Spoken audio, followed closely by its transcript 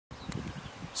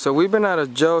So we've been out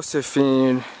of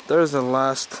Josephine. There's the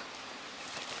last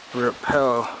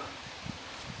rappel,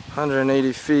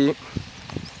 180 feet.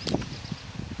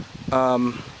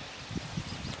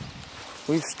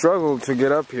 We've struggled to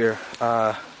get up here.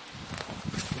 Let's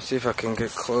see if I can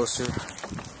get closer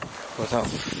without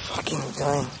fucking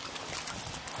dying.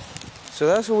 So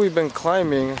that's what we've been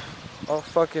climbing. All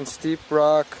fucking steep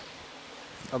rock,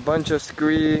 a bunch of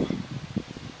scree.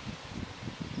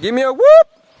 Give me a whoop!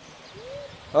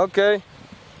 Okay.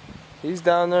 He's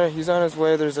down there, he's on his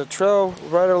way. There's a trail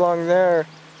right along there.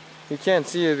 You can't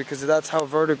see it because that's how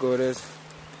vertical it is.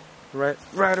 Right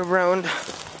around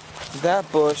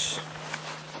that bush.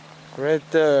 Right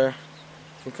there.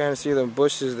 You kind of see the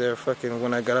bushes there fucking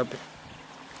when I got up.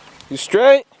 You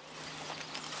straight?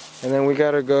 And then we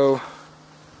gotta go,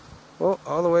 well,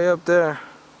 all the way up there.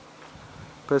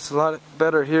 But it's a lot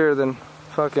better here than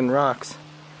fucking rocks.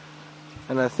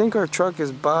 And I think our truck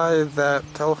is by that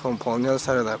telephone pole on the other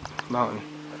side of that mountain.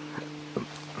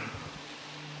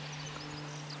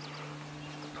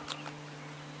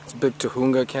 It's Big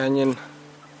Tahunga Canyon.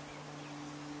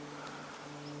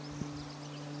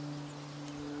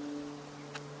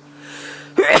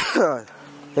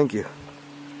 Thank you.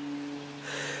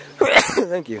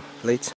 Thank you. Late.